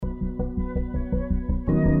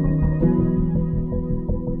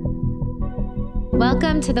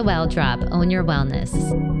Welcome to The Well Drop, Own Your Wellness.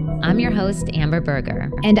 I'm your host, Amber Berger.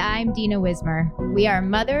 And I'm Dina Wismer. We are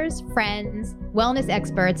mothers, friends, wellness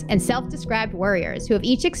experts, and self-described warriors who have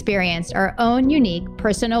each experienced our own unique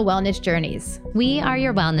personal wellness journeys. We are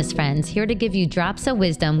your wellness friends, here to give you drops of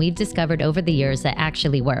wisdom we've discovered over the years that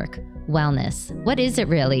actually work. Wellness. What is it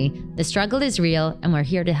really? The struggle is real, and we're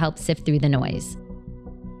here to help sift through the noise.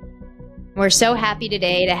 We're so happy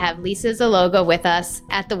today to have Lisa Zaloga with us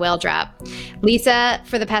at the Well Drop. Lisa,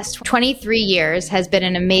 for the past 23 years, has been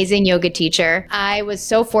an amazing yoga teacher. I was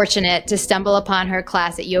so fortunate to stumble upon her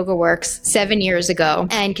class at Yoga Works 7 years ago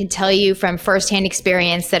and can tell you from firsthand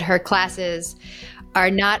experience that her classes are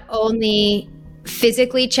not only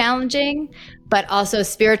physically challenging, but also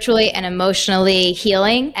spiritually and emotionally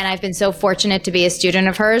healing. And I've been so fortunate to be a student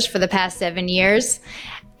of hers for the past 7 years.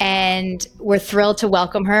 And we're thrilled to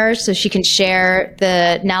welcome her so she can share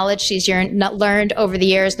the knowledge she's learned over the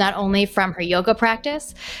years, not only from her yoga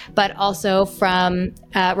practice, but also from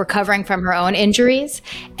recovering from her own injuries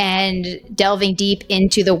and delving deep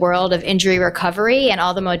into the world of injury recovery and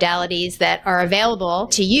all the modalities that are available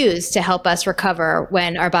to use to help us recover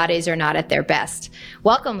when our bodies are not at their best.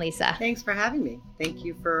 Welcome, Lisa. Thanks for having me. Thank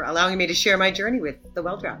you for allowing me to share my journey with the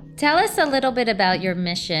Well Drop. Tell us a little bit about your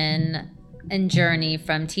mission and journey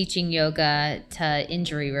from teaching yoga to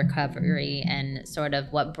injury recovery and sort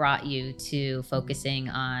of what brought you to focusing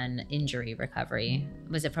on injury recovery.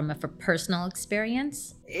 Was it from a personal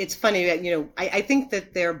experience? It's funny that, I think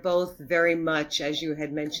that they're both very much, as you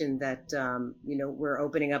had mentioned, that, we're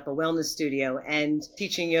opening up a wellness studio and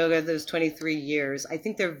teaching yoga those 23 years. I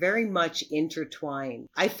think they're very much intertwined.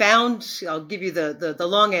 I'll give you the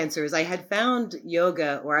long answer is I had found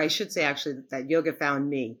yoga, or I should say actually that yoga found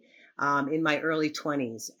me. In my early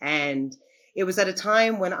 20s. And it was at a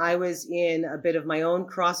time when I was in a bit of my own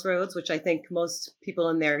crossroads, which I think most people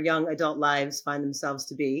in their young adult lives find themselves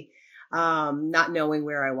to be, not knowing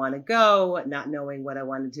where I want to go, not knowing what I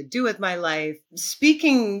wanted to do with my life.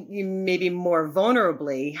 Speaking maybe more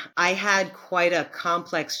vulnerably, I had quite a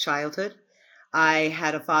complex childhood. I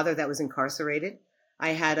had a father that was incarcerated.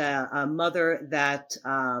 I had a mother that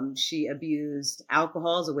she abused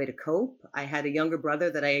alcohol as a way to cope. I had a younger brother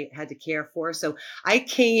that I had to care for. So I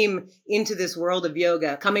came into this world of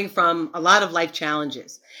yoga coming from a lot of life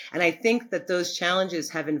challenges. And I think that those challenges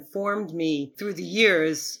have informed me through the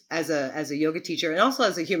years as a yoga teacher and also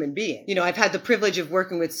as a human being. I've had the privilege of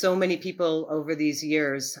working with so many people over these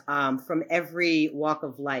years from every walk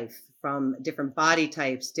of life, from different body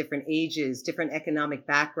types, different ages, different economic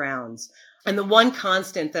backgrounds. And the one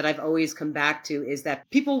constant that I've always come back to is that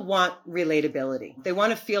people want relatability. They want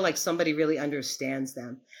to feel like somebody really understands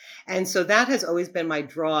them. And so that has always been my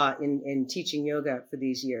draw in teaching yoga for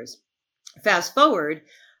these years. Fast forward,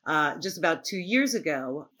 just about 2 years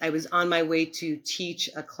ago, I was on my way to teach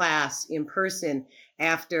a class in person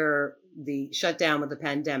after the shutdown with the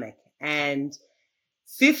pandemic. And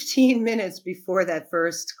 15 minutes before that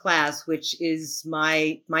first class, which is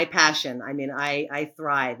my passion. I mean, I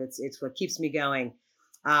thrive. It's what keeps me going.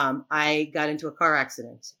 I got into a car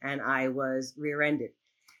accident and I was rear-ended.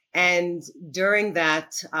 And during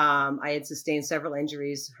that, I had sustained several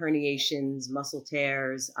injuries, herniations, muscle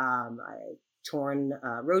tears, torn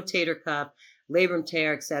rotator cuff, labrum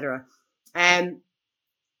tear, etc. And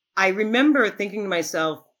I remember thinking to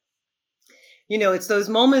myself, it's those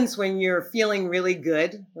moments when you're feeling really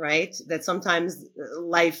good, right? That sometimes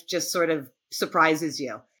life just sort of surprises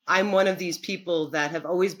you. I'm one of these people that have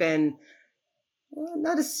always been,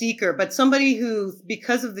 not a seeker, but somebody who,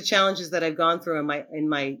 because of the challenges that I've gone through in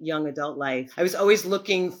my young adult life, I was always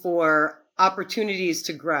looking for opportunities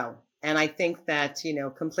to grow. And I think that,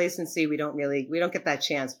 complacency, we don't get that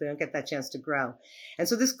chance. We don't get that chance to grow. And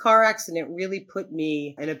so this car accident really put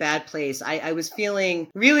me in a bad place. I was feeling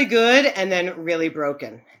really good and then really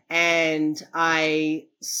broken. And I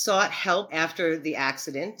sought help after the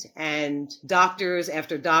accident, and doctors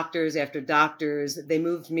after doctors after doctors, they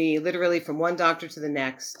moved me literally from one doctor to the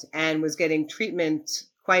next and was getting treatment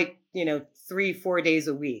quite, 3-4 days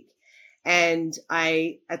a week. And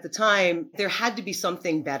at the time, there had to be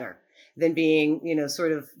something better than being,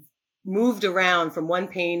 sort of moved around from one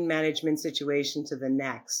pain management situation to the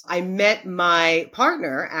next. I met my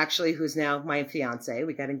partner, actually, who's now my fiance.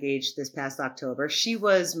 We got engaged this past October. She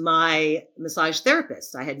was my massage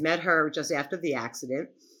therapist. I had met her just after the accident.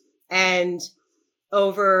 And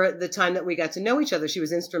over the time that we got to know each other, she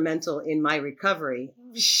was instrumental in my recovery.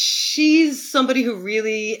 She's somebody who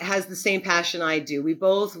really has the same passion I do. We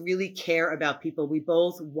both really care about people. We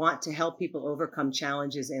both want to help people overcome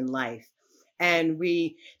challenges in life. And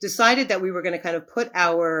we decided that we were going to kind of put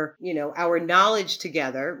our knowledge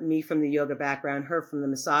together, me from the yoga background, her from the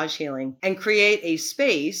massage healing, and create a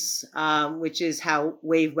space, which is how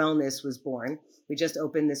Wave Wellness was born. We just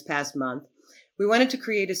opened this past month. We wanted to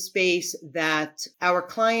create a space that our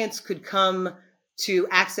clients could come to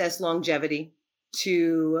access longevity,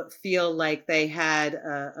 to feel like they had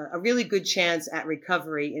a really good chance at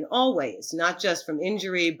recovery in all ways, not just from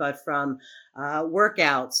injury, but from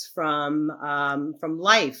workouts, from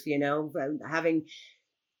life,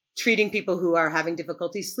 treating people who are having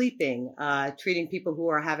difficulty sleeping, treating people who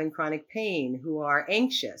are having chronic pain, who are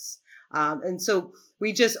anxious. And so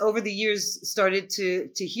we just over the years started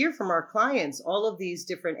to hear from our clients all of these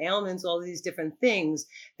different ailments, all of these different things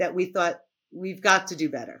that we thought we've got to do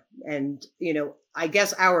better. And, I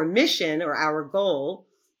guess our mission or our goal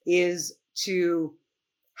is to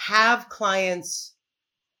have clients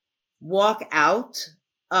walk out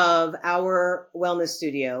of our wellness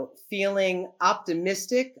studio feeling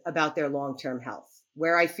optimistic about their long-term health,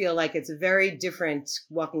 where I feel like it's very different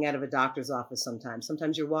walking out of a doctor's office sometimes.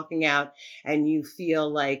 Sometimes you're walking out and you feel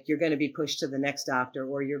like you're going to be pushed to the next doctor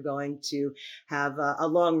or you're going to have a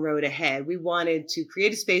long road ahead. We wanted to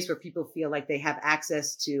create a space where people feel like they have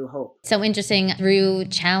access to hope. So interesting. Through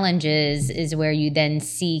challenges is where you then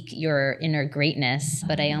seek your inner greatness.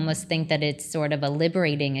 But I almost think that it's sort of a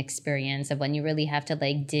liberating experience of when you really have to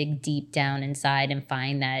dig deep down inside and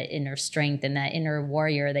find that inner strength and that inner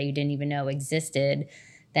warrior that you didn't even know existed,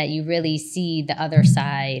 that you really see the other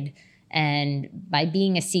side. And by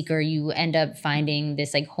being a seeker, you end up finding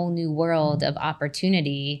this whole new world of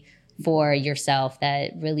opportunity for yourself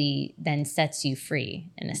that really then sets you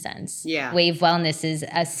free in a sense. Yeah. Wave Wellness is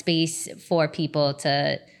a space for people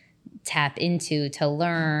to tap into, to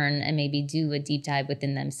learn and maybe do a deep dive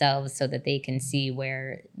within themselves so that they can see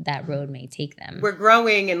where that road may take them. We're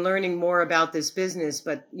growing and learning more about this business,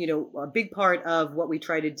 but, a big part of what we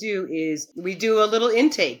try to do is we do a little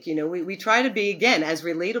intake. We try to be, again, as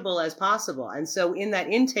relatable as possible. And so in that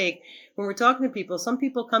intake, when we're talking to people, some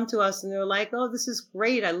people come to us and they're like, oh, this is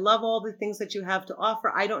great. I love all the things that you have to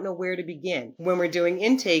offer. I don't know where to begin. When we're doing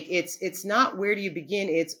intake, it's not where do you begin?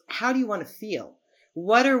 It's how do you want to feel?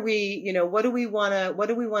 What do we want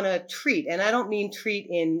to treat? And I don't mean treat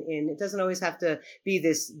in it doesn't always have to be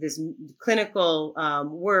this clinical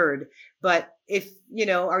word, but if,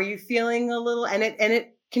 are you feeling a little, and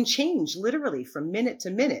it can change literally from minute to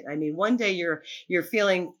minute. I mean, one day you're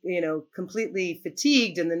feeling, completely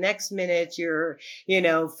fatigued, and the next minute you're,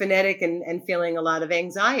 phonetic and feeling a lot of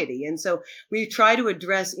anxiety. And so we try to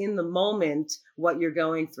address in the moment what you're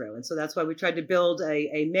going through. And so that's why we tried to build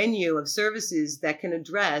a menu of services that can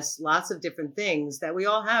address lots of different things that we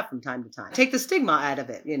all have from time to time. Take the stigma out of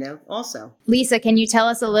it, also. Lisa, can you tell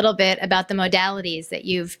us a little bit about the modalities that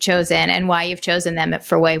you've chosen and why you've chosen them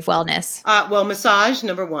for Wave Wellness? Well, massage,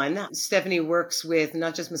 number one. Stephanie works with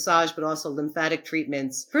not just massage, but also lymphatic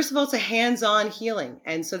treatments. First of all, it's a hands-on healing.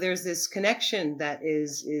 And so there's this connection that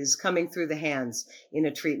is coming through the hands in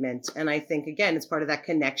a treatment. And I think, again, it's part of that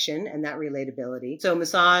connection and that relatability. So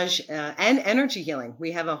massage and energy healing.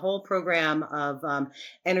 We have a whole program of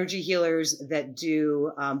energy healers that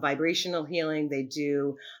do vibrational healing. They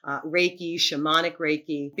do Reiki, shamanic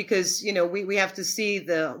Reiki, because, we have to see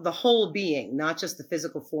the whole being, not just the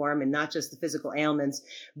physical form and not just the physical ailments,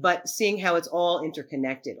 but seeing how it's all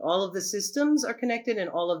interconnected. All of the systems are connected and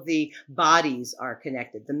all of the bodies are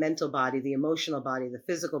connected, the mental body, the emotional body, the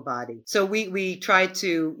physical body. So we try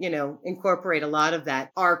to, incorporate a lot of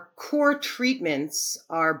that. Our core treatments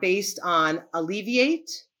are based on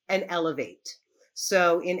alleviate and elevate.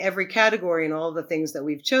 So in every category and all the things that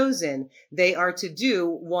we've chosen, they are to do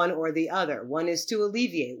one or the other. One is to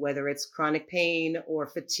alleviate, whether it's chronic pain or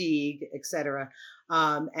fatigue, etc.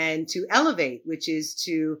 And to elevate, which is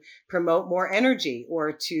to promote more energy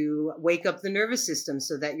or to wake up the nervous system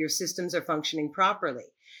so that your systems are functioning properly.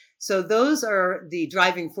 So those are the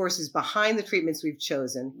driving forces behind the treatments we've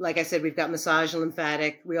chosen. Like I said, we've got massage and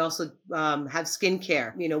lymphatic. We also have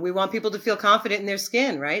skincare. We want people to feel confident in their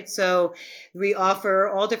skin, right? So we offer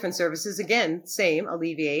all different services. Again, same,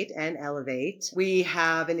 alleviate and elevate. We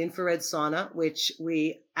have an infrared sauna, which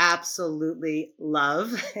we absolutely love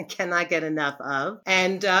and cannot get enough of,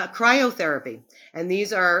 and cryotherapy. And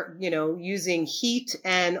these are, using heat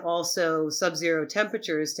and also sub-zero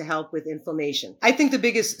temperatures to help with inflammation. I think the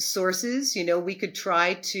biggest sources, we could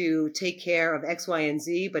try to take care of X, Y, and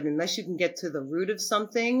Z, but unless you can get to the root of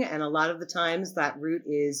something, and a lot of the times that root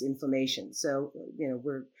is inflammation. So,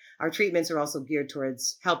 our treatments are also geared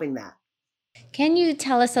towards helping that. Can you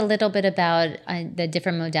tell us a little bit about the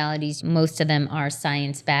different modalities? Most of them are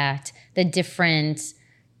science-backed, the different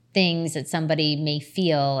things that somebody may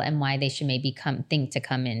feel and why they should maybe think to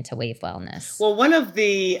come into Wave Wellness? Well, one of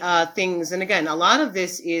the things, and again, a lot of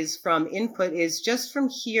this is from input, is just from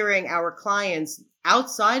hearing our clients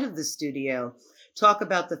outside of the studio talk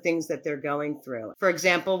about the things that they're going through. For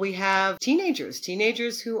example, we have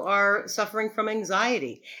teenagers who are suffering from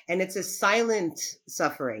anxiety, and it's a silent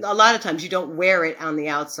suffering. A lot of times you don't wear it on the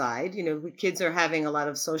outside. Kids are having a lot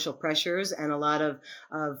of social pressures and a lot of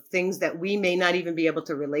things that we may not even be able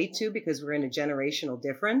to relate to because we're in a generational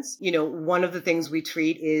difference. One of the things we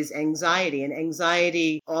treat is anxiety, and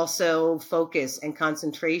anxiety also focus and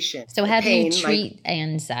concentration. So how do you treat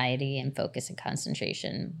anxiety and focus and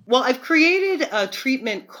concentration? Well, I've created a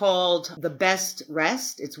treatment called the Best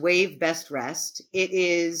Rest. It's Wave Best Rest. It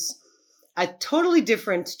is a totally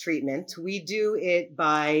different treatment. We do it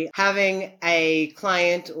by having a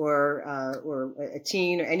client or a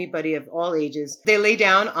teen or anybody of all ages. They lay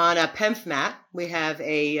down on a PEMF mat. We have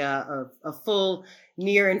a full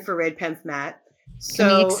near infrared PEMF mat. So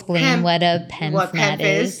can you explain what a PEMF mat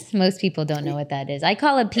is? Most people don't know what that is. I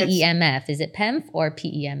call it PEMF. Is it PEMF or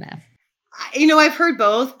PEMF? I've heard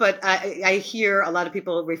both, but I hear a lot of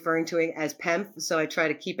people referring to it as PEMF, so I try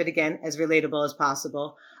to keep it, again, as relatable as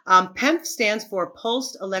possible. PEMF stands for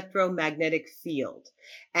Pulsed Electromagnetic Field.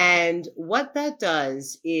 And what that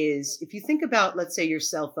does is, if you think about, let's say, your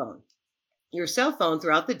cell phone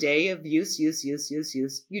throughout the day of use,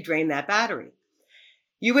 you drain that battery.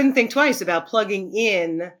 You wouldn't think twice about plugging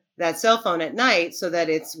in that cell phone at night so that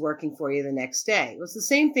it's working for you the next day. Well, it's the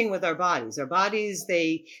same thing with our bodies. Our bodies,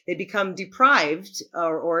 they become deprived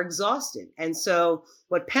or exhausted. And so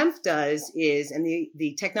what PEMF does is, and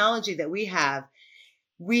the technology that we have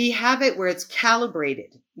it where it's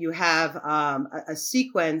calibrated. You have a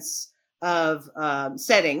sequence of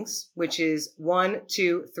settings, which is 1,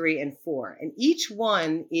 2, 3, and 4. And each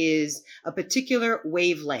one is a particular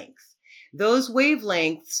wavelength. Those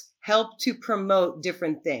wavelengths help to promote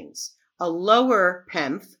different things. A lower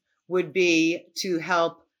PEMF would be to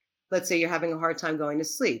help, let's say you're having a hard time going to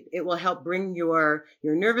sleep. It will help bring your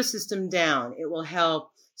nervous system down. It will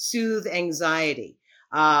help soothe anxiety.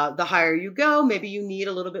 The higher you go, maybe you need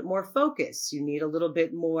a little bit more focus. You need a little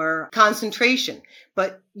bit more concentration,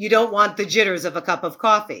 but you don't want the jitters of a cup of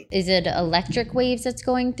coffee. Is it electric waves that's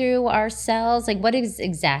going through our cells? Like, what is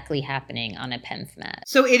exactly happening on a PEMF mat?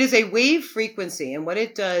 So it is a wave frequency, and what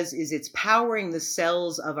it does is it's powering the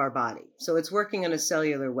cells of our body. So it's working in a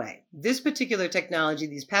cellular way. This particular technology,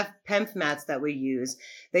 these PEMF mats that we use,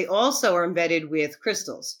 they also are embedded with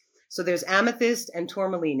crystals. So there's amethyst and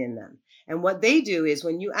tourmaline in them. And what they do is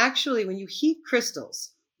when you heat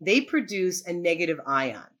crystals, they produce a negative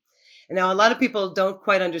ion. And now a lot of people don't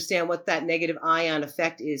quite understand what that negative ion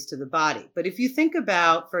effect is to the body. But if you think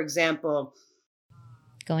about, for example,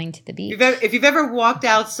 going to the beach. If you've ever walked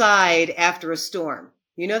outside after a storm,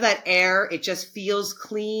 that air, it just feels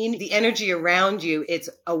clean. The energy around you, it's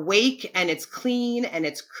awake and it's clean and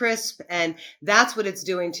it's crisp. And that's what it's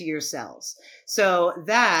doing to your cells. So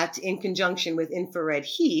that in conjunction with infrared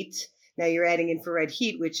heat, now you're adding infrared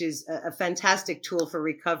heat, which is a fantastic tool for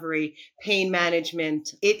recovery, pain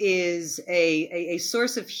management. It is a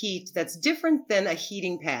source of heat that's different than a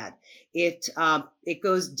heating pad. It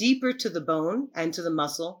goes deeper to the bone and to the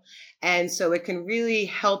muscle. And so it can really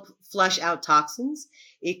help flush out toxins.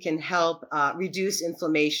 It can help reduce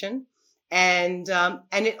inflammation. And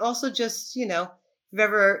it also just, if you've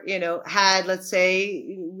ever, had, let's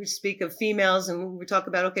say, we speak of females and we talk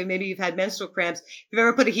about, okay, maybe you've had menstrual cramps. If you've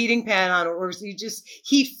ever put a heating pad on or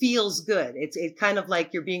heat feels good. It's kind of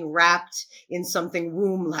like you're being wrapped in something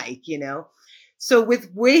womb-like, So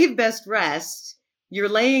with Wave Best Rest, you're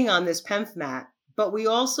laying on this PEMF mat, but we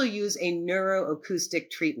also use a neuroacoustic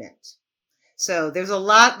treatment. So there's a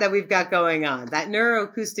lot that we've got going on. That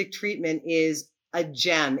neuroacoustic treatment is a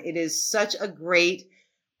gem. It is such a great,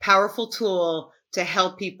 powerful tool to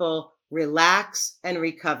help people relax and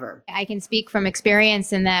recover. I can speak from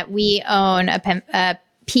experience in that we own a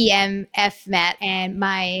PMF mat, and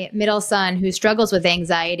my middle son, who struggles with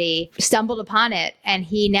anxiety, stumbled upon it, and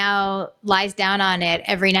he now lies down on it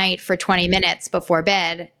every night for 20 minutes before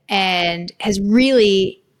bed and has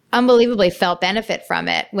really unbelievably felt benefit from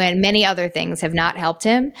it when many other things have not helped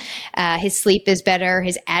him. His sleep is better,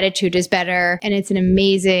 his attitude is better, and it's an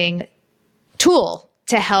amazing tool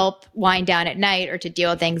to help wind down at night or to deal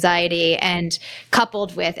with anxiety. And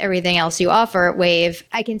coupled with everything else you offer at Wave,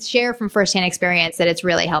 I can share from firsthand experience that it's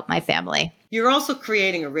really helped my family. You're also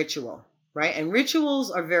creating a ritual, right? And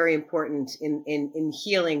rituals are very important in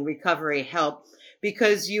healing, recovery, help,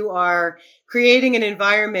 because you are creating an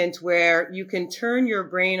environment where you can turn your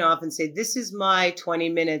brain off and say, this is my 20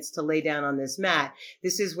 minutes to lay down on this mat.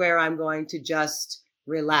 This is where I'm going to just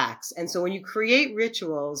relax. And so when you create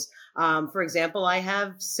rituals, for example, I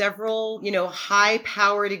have several,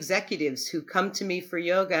 high-powered executives who come to me for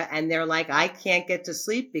yoga, and they're like, I can't get to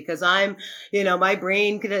sleep because my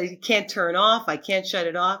brain can't turn off. I can't shut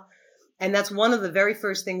it off. And that's one of the very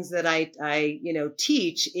first things that I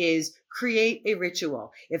teach is create a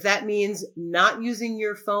ritual. If that means not using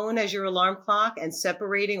your phone as your alarm clock and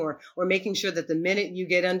separating or making sure that the minute you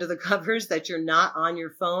get under the covers that you're not on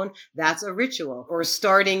your phone, that's a ritual. Or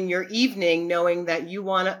starting your evening knowing that you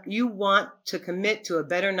want to commit to a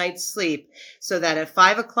better night's sleep so that at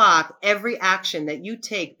 5:00, every action that you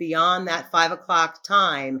take beyond that 5:00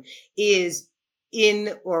 time is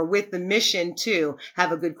in or with the mission to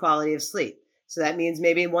have a good quality of sleep. So that means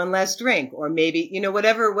maybe one less drink or maybe,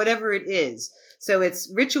 whatever it is. So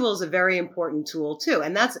ritual is a very important tool too.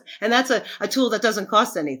 And that's a tool that doesn't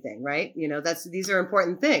cost anything, right? These are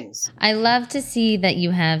important things. I love to see that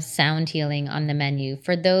you have sound healing on the menu.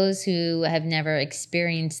 For those who have never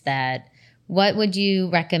experienced that, what would you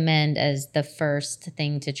recommend as the first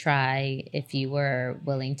thing to try if you were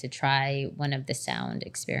willing to try one of the sound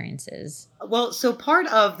experiences? Well, so part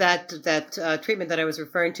of that treatment that I was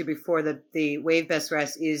referring to before, the Wave Best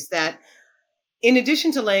Rest, is that in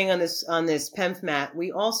addition to laying on this PEMF mat,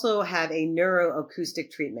 we also have a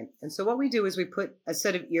neuroacoustic treatment. And so what we do is we put a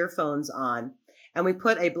set of earphones on, and we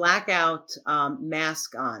put a blackout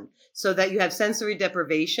mask on so that you have sensory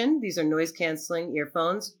deprivation. These are noise canceling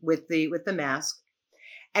earphones with the mask.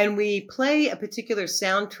 And we play a particular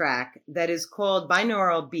soundtrack that is called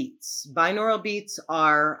binaural beats. Binaural beats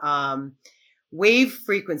are wave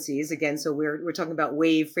frequencies. Again, so we're talking about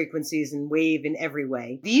wave frequencies and wave in every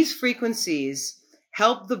way. These frequencies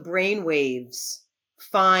help the brain waves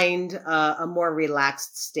find a more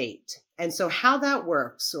relaxed state. And so how that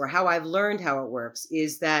works, or how I've learned how it works,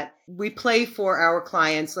 is that we play for our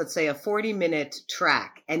clients, let's say a 40-minute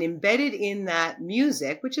track, and embedded in that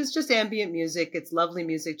music, which is just ambient music, it's lovely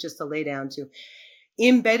music just to lay down to,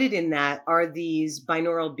 embedded in that are these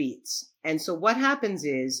binaural beats. And so what happens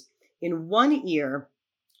is, in one ear,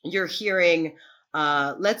 you're hearing,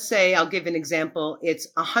 let's say, I'll give an example, it's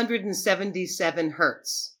 177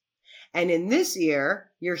 hertz. And in this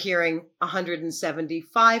ear, you're hearing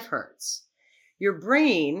 175 hertz. Your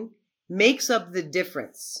brain makes up the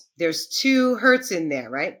difference. There's 2 hertz in there,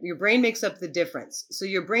 right? Your brain makes up the difference. So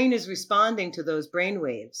your brain is responding to those brain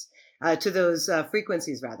waves, to those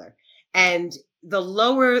frequencies rather. And the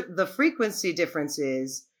lower the frequency difference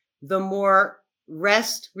is, the more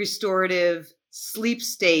rest, restorative sleep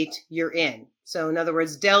state you're in. So in other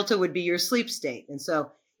words, delta would be your sleep state. And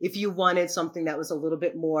so if you wanted something that was a little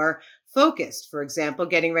bit more focused, for example,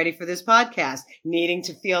 getting ready for this podcast, needing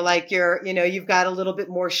to feel like you've got a little bit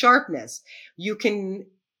more sharpness, you can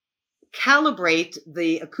calibrate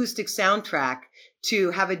the acoustic soundtrack to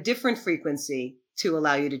have a different frequency to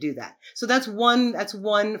allow you to do that. So that's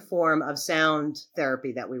one form of sound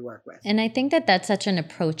therapy that we work with. And I think that that's such an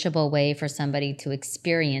approachable way for somebody to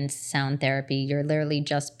experience sound therapy. You're literally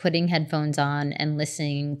just putting headphones on and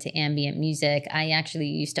listening to ambient music. I actually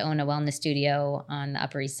used to own a wellness studio on the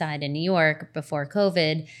Upper East Side in New York before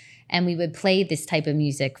COVID. And we would play this type of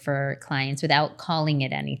music for clients without calling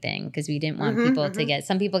it anything, because we didn't want people to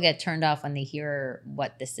some people get turned off when they hear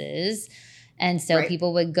what this is. And so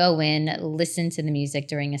people would go in, listen to the music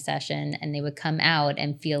during a session, and they would come out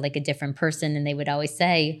and feel like a different person. And they would always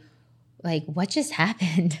say, like, what just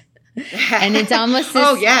happened? And it's almost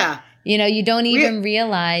this, you don't even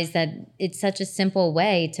realize that it's such a simple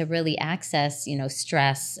way to really access,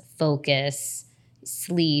 stress, focus,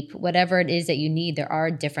 sleep, whatever it is that you need. There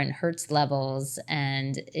are different hertz levels,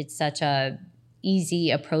 and it's such a easy,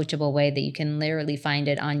 approachable way that you can literally find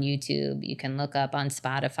it on YouTube. You can look up on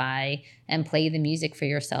Spotify and play the music for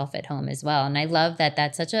yourself at home as well. And I love that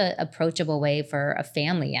that's such a approachable way for a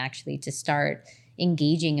family actually to start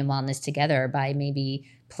engaging in wellness together by maybe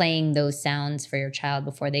playing those sounds for your child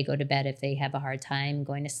before they go to bed if they have a hard time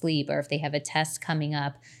going to sleep, or if they have a test coming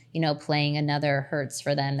up, playing another hertz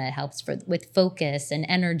for them that helps with focus and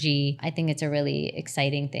energy. I think it's a really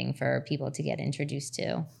exciting thing for people to get introduced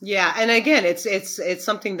to. Yeah. And again, it's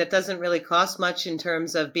something that doesn't really cost much in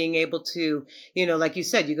terms of being able to, like you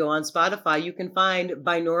said, you go on Spotify, you can find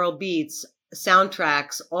binaural beats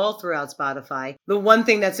soundtracks all throughout Spotify. The one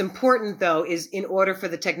thing that's important though is in order for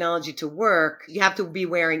the technology to work, you have to be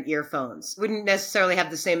wearing earphones. Wouldn't necessarily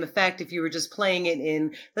have the same effect if you were just playing it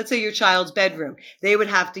in, let's say, your child's bedroom. They would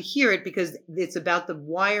have to hear it because it's about the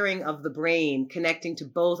wiring of the brain connecting to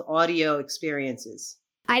both audio experiences.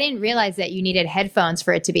 I didn't realize that you needed headphones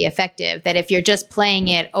for it to be effective, that if you're just playing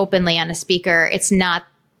it openly on a speaker, it's not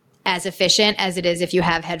as efficient as it is if you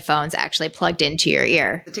have headphones actually plugged into your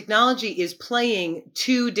ear. The technology is playing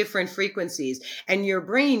two different frequencies and your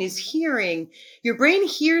brain hears it. Your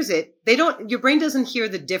brain doesn't hear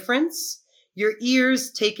the difference. Your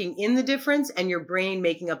ears taking in the difference and your brain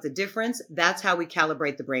making up the difference. That's how we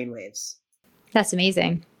calibrate the brain waves. That's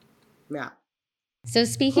amazing. Yeah. So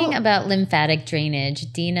speaking about lymphatic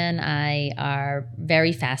drainage, Dina and I are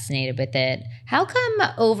very fascinated with it. How come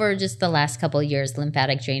over just the last couple of years,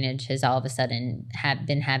 lymphatic drainage has all of a sudden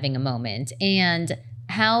been having a moment? And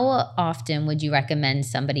how often would you recommend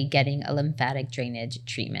somebody getting a lymphatic drainage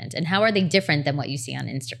treatment? And how are they different than what you see on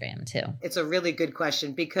Instagram too? It's a really good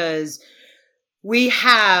question because we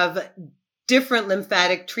have different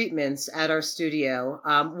lymphatic treatments at our studio.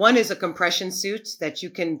 One is a compression suit that you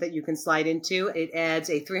can slide into. It adds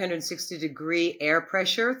a 360-degree air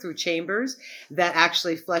pressure through chambers that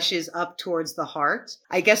actually flushes up towards the heart.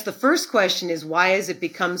 I guess the first question is, why has it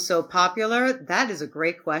become so popular? That is a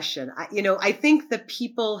great question. I think that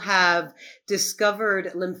people have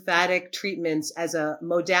discovered lymphatic treatments as a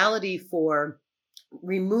modality for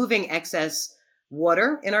removing excess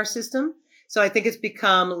water in our system. So I think it's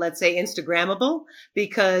become, let's say, Instagrammable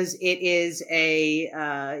because it is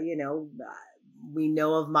we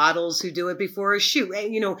know of models who do it before a shoot,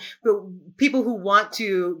 people who want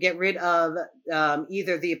to get rid of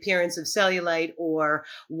either the appearance of cellulite or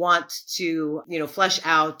want to, flush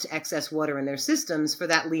out excess water in their systems for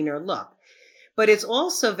that leaner look. But it's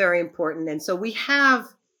also very important. And so we have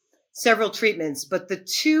several treatments, but the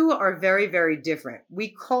two are very, very different. We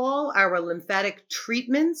call our lymphatic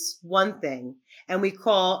treatments one thing, and we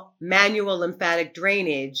call manual lymphatic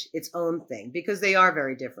drainage its own thing because they are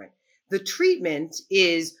very different. The treatment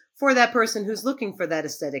is for that person who's looking for that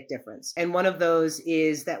aesthetic difference. And one of those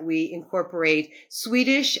is that we incorporate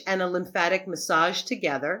Swedish and a lymphatic massage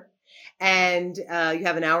together. And you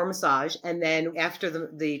have an hour massage. And then after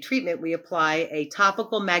the treatment, we apply a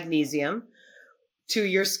topical magnesium to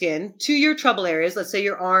your skin, to your trouble areas, let's say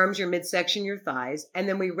your arms, your midsection, your thighs, and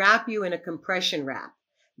then we wrap you in a compression wrap.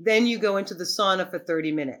 Then you go into the sauna for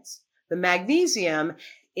 30 minutes. The magnesium,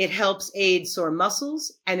 it helps aid sore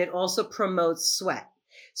muscles and it also promotes sweat.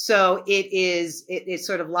 So it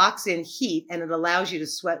sort of locks in heat and it allows you to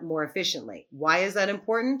sweat more efficiently. Why is that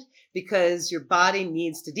important? Because your body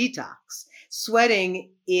needs to detox.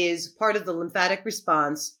 Sweating is part of the lymphatic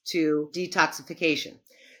response to detoxification.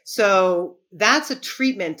 So that's a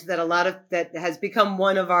treatment that has become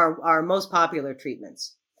one of our most popular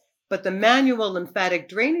treatments. But the manual lymphatic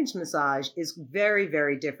drainage massage is very,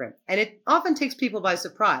 very different. And it often takes people by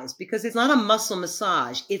surprise because it's not a muscle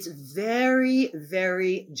massage. It's very,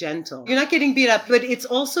 very gentle. You're not getting beat up, but it's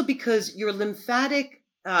also because your lymphatic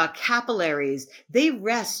capillaries, they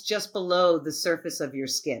rest just below the surface of your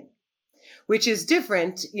skin, which is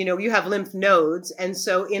different. You have lymph nodes. And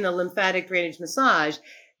so in a lymphatic drainage massage,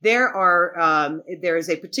 there are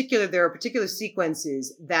particular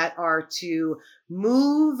sequences that are to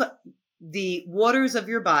move the waters of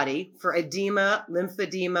your body for edema,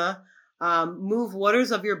 lymphedema, move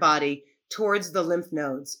waters of your body towards the lymph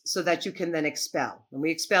nodes so that you can then expel. And we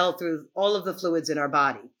expel through all of the fluids in our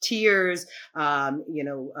body, tears,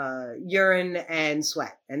 urine and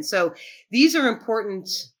sweat. And so these are important.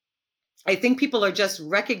 I think people are just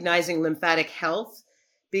recognizing lymphatic health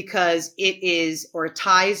because it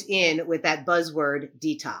ties in with that buzzword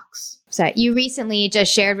detox. So you recently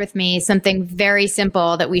just shared with me something very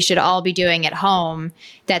simple that we should all be doing at home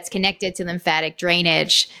that's connected to lymphatic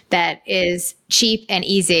drainage that is cheap and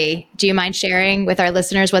easy. Do you mind sharing with our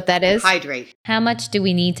listeners what that is? Hydrate. How much do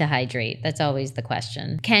we need to hydrate? That's always the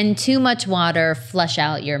question. Can too much water flush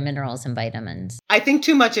out your minerals and vitamins? I think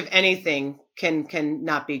too much of anything can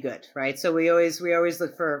not be good, right? So we always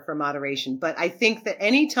look for moderation. But I think that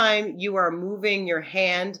anytime you are moving your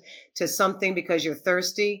hand to something because you're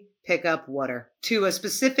thirsty, pick up water. To a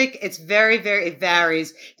specific, it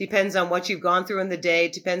varies, depends on what you've gone through in the day,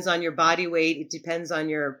 it depends on your body weight, it depends on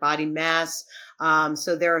your body mass.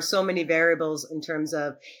 So there are so many variables in terms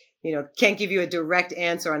of, can't give you a direct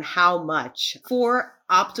answer on how much. For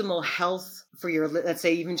optimal health for your, let's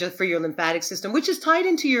say even just for your lymphatic system, which is tied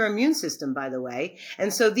into your immune system, by the way.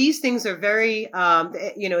 And so these things are very,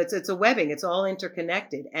 it's a webbing, it's all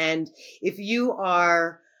interconnected. And if you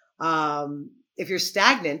are If you're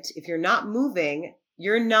stagnant, if you're not moving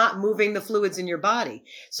the fluids in your body.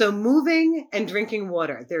 So moving and drinking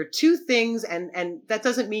water, there are two things. And that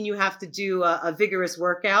doesn't mean you have to do a vigorous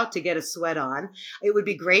workout to get a sweat on. It would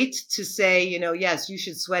be great to say, yes, you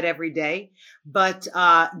should sweat every day, but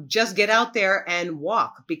just get out there and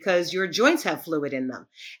walk, because your joints have fluid in them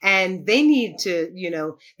and they need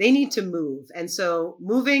to move. And so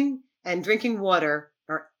moving and drinking water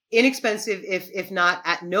are inexpensive, if not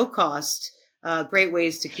at no cost, great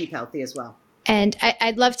ways to keep healthy as well. And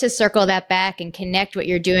I'd love to circle that back and connect what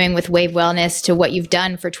you're doing with Wave Wellness to what you've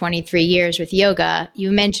done for 23 years with yoga.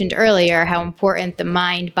 You mentioned earlier how important the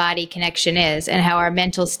mind-body connection is and how our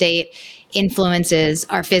mental state influences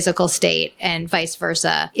our physical state and vice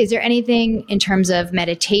versa. Is there anything in terms of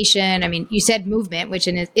meditation? I mean, you said movement, which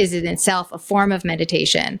is in itself a form of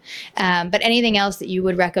meditation, but anything else that you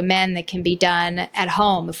would recommend that can be done at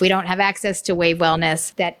home if we don't have access to Wave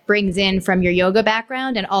Wellness that brings in from your yoga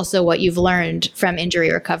background and also what you've learned from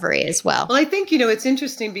injury recovery as well? Well, I think, it's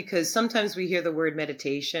interesting because sometimes we hear the word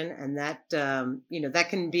meditation and that, that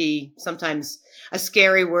can be sometimes a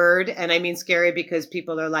scary word. And I mean scary because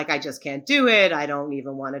people are like, I just can't do it. I don't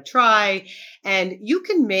even want to try. And you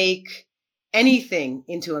can make anything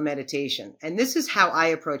into a meditation. And this is how I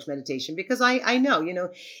approach meditation, because I know,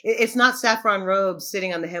 it's not saffron robes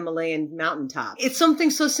sitting on the Himalayan mountaintop. It's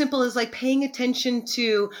something so simple as like paying attention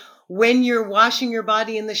to when you're washing your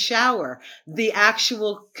body in the shower, the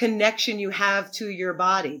actual connection you have to your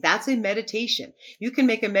body. That's a meditation. You can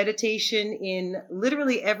make a meditation in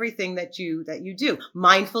literally everything that you do.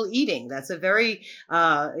 Mindful eating. That's a very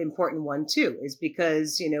important one too, is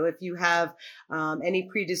because, if you have any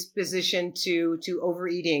predisposition to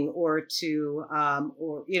overeating or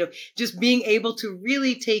just being able to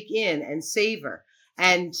really take in and savor.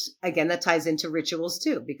 And again, that ties into rituals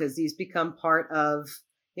too, because these become part of,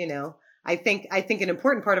 I think an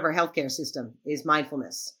important part of our healthcare system is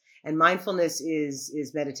mindfulness, and mindfulness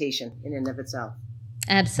is meditation in and of itself.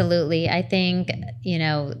 Absolutely. I think,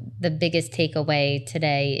 the biggest takeaway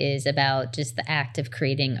today is about just the act of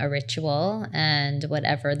creating a ritual, and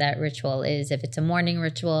whatever that ritual is, if it's a morning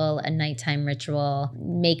ritual, a nighttime ritual,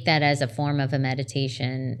 make that as a form of a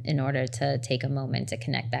meditation in order to take a moment to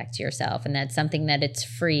connect back to yourself. And that's something that it's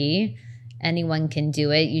free. Anyone can do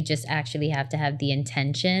it. You just actually have to have the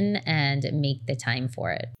intention and make the time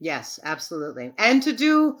for it. Yes, absolutely. And to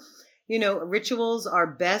do, rituals are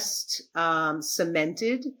best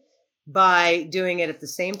cemented by doing it at the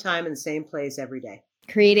same time in the same place every day.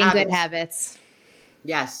 Creating good habits.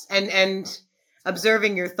 Yes. And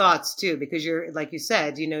observing your thoughts too, because you're, like you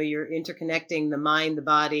said, you're interconnecting the mind, the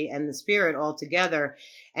body, and the spirit all together.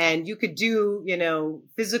 And you could do,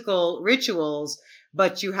 physical rituals,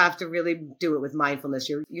 but you have to really do it with mindfulness.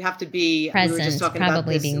 You have to be present. We were just talking probably about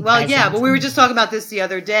this. Being well, present. Yeah, but we were just talking about this the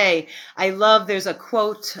other day. I love, there's a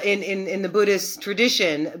quote in the Buddhist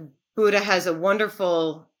tradition. Buddha has a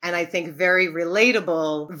wonderful and I think very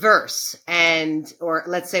relatable verse, or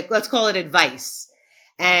let's call it advice.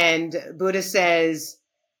 And Buddha says,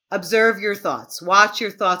 observe your thoughts, watch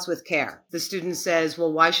your thoughts with care. The student says,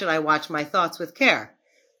 well, why should I watch my thoughts with care?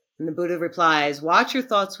 And the Buddha replies, watch your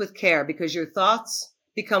thoughts with care, because your thoughts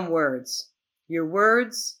become words. Your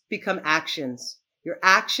words become actions. Your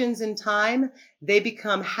actions in time, they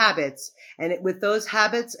become habits. And with those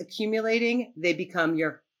habits accumulating, they become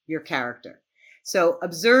your character. So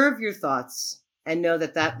observe your thoughts and know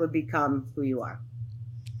that would become who you are.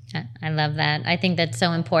 I love that. I think that's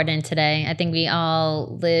so important today. I think we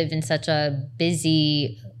all live in such a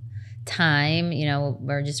busy time,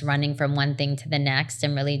 we're just running from one thing to the next,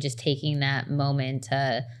 and really just taking that moment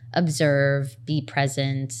to observe, be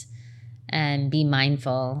present, and be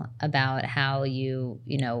mindful about how you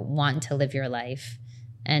want to live your life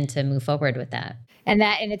and to move forward with that. And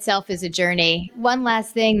that in itself is a journey. One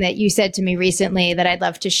last thing that you said to me recently that I'd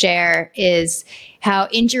love to share is how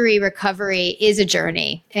injury recovery is a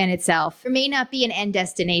journey in itself. There may not be an end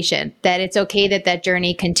destination, that it's okay that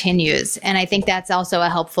journey continues. And I think that's also a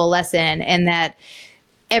helpful lesson, in that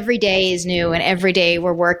every day is new and every day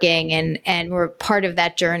we're working and we're part of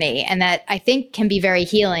that journey. And that I think can be very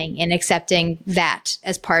healing in accepting that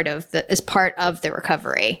as part of the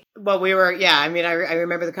recovery. Well, I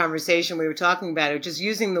remember the conversation we were talking about it, just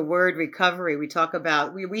using the word recovery. We talk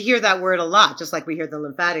about, we hear that word a lot, just like we hear the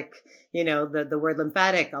lymphatic, the word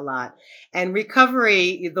lymphatic a lot. And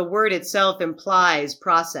recovery, the word itself implies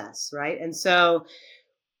process, right? And so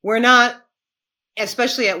we're not,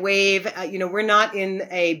 especially at Wave, we're not in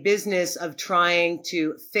a business of trying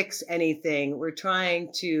to fix anything. We're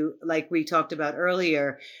trying to, like we talked about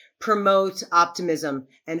earlier, promote optimism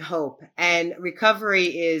and hope. And recovery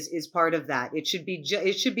is part of that. It should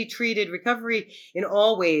be treated, recovery in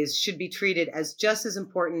all ways should be treated as just as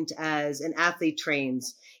important as an athlete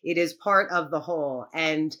trains. It is part of the whole,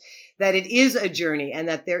 and that it is a journey, and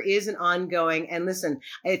that there is an ongoing. And listen,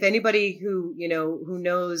 if anybody who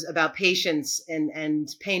knows about patience and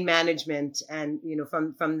pain management, and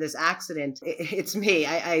from this accident, it's me.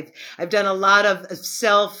 I've done a lot of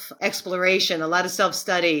self exploration, a lot of self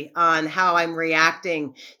study on how I'm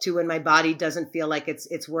reacting to when my body doesn't feel like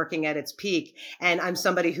it's working at its peak, and I'm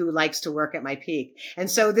somebody who likes to work at my peak, and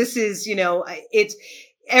so this is it's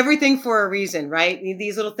everything for a reason, right?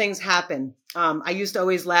 These little things happen. I used to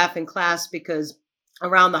always laugh in class because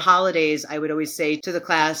around the holidays, I would always say to the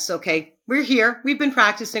class, okay, we're here. We've been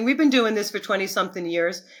practicing. We've been doing this for 20 something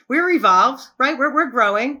years. We're evolved, right? We're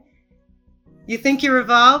growing. You think you're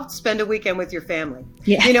evolved? Spend a weekend with your family.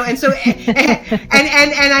 Yeah. And so, and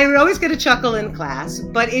I would always get a chuckle in class,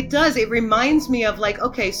 but it reminds me of like,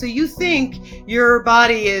 okay, so you think your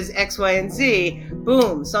body is X, Y, and Z,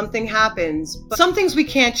 boom, something happens. But some things we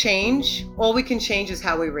can't change. All we can change is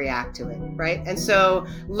how we react to it, right? And so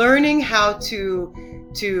learning how to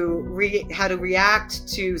react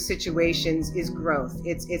to situations is growth.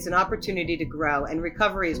 It's an opportunity to grow, and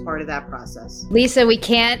recovery is part of that process. Lisa, we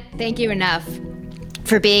can't thank you enough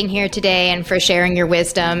for being here today and for sharing your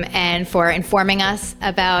wisdom and for informing us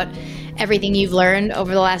about everything you've learned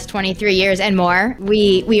over the last 23 years and more.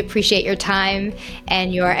 We appreciate your time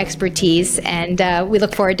and your expertise, and we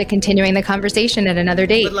look forward to continuing the conversation at another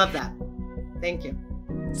date. Would love that. Thank you.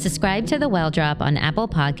 Subscribe to The Well Drop on Apple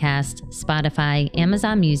Podcasts, Spotify,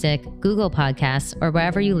 Amazon Music, Google Podcasts, or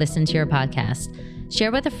wherever you listen to your podcast.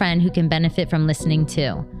 Share with a friend who can benefit from listening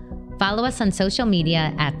too. Follow us on social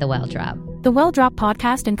media at The Well Drop. The Well Drop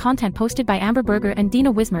podcast and content posted by Amber Berger and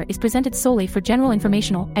Dina Wismer is presented solely for general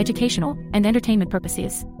informational, educational, and entertainment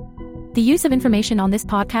purposes. The use of information on this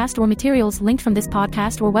podcast or materials linked from this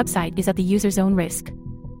podcast or website is at the user's own risk.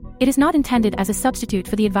 It is not intended as a substitute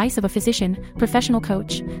for the advice of a physician, professional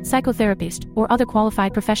coach, psychotherapist, or other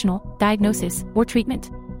qualified professional, diagnosis, or treatment.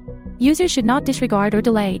 Users should not disregard or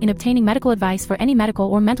delay in obtaining medical advice for any medical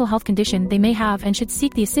or mental health condition they may have and should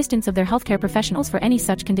seek the assistance of their healthcare professionals for any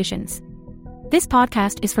such conditions. This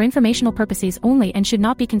podcast is for informational purposes only and should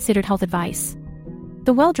not be considered health advice.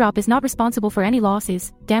 The Well Drop is not responsible for any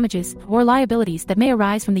losses, damages, or liabilities that may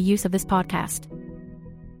arise from the use of this podcast.